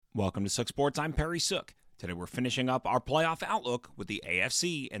Welcome to Sook Sports. I'm Perry Sook. Today we're finishing up our playoff outlook with the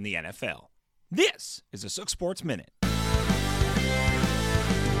AFC and the NFL. This is a Sook Sports Minute.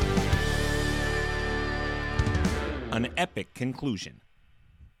 An epic conclusion.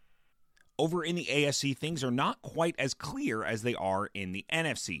 Over in the AFC, things are not quite as clear as they are in the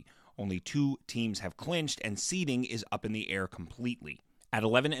NFC. Only two teams have clinched, and seeding is up in the air completely. At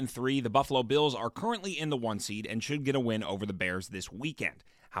 11-3, the Buffalo Bills are currently in the 1 seed and should get a win over the Bears this weekend.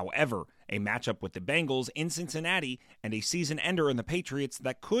 However, a matchup with the Bengals in Cincinnati and a season ender in the Patriots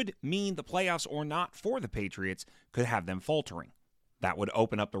that could mean the playoffs or not for the Patriots could have them faltering. That would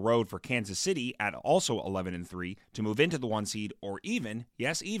open up the road for Kansas City at also 11-3 to move into the 1 seed or even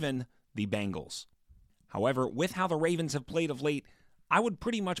the Bengals. However, with how the Ravens have played of late, I would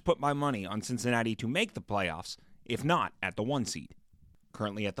pretty much put my money on Cincinnati to make the playoffs, if not at the 1 seed.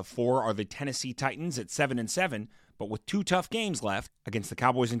 Currently at the 4 are the Tennessee Titans at 7-7, but with 2 tough games left against the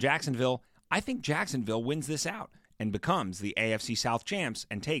Cowboys and Jacksonville, I think Jacksonville wins this out and becomes the AFC South champs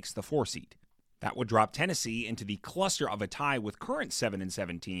and takes the 4 seed. That would drop Tennessee into the cluster of a tie with current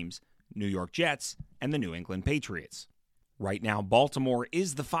 7-7 teams, New York Jets and the New England Patriots. Right now, Baltimore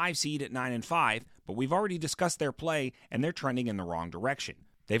is the 5 seed at 9-5, but we've already discussed their play and they're trending in the wrong direction.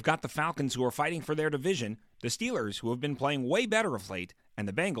 They've got the Falcons who are fighting for their division, the Steelers who have been playing way better of late, and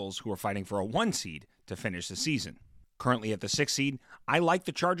the Bengals who are fighting for a 1 seed to finish the season. Currently at the 6 seed, I like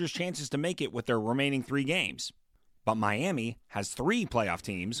the Chargers' chances to make it with their remaining 3 games. But Miami has 3 playoff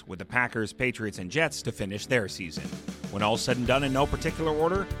teams with the Packers, Patriots, and Jets to finish their season. When all's said and done in no particular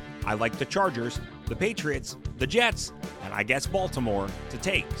order, I like the Chargers, the Patriots, the Jets, and I guess Baltimore to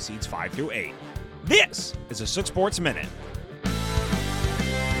take seeds 5 through 8. This is a Sook Sports Minute.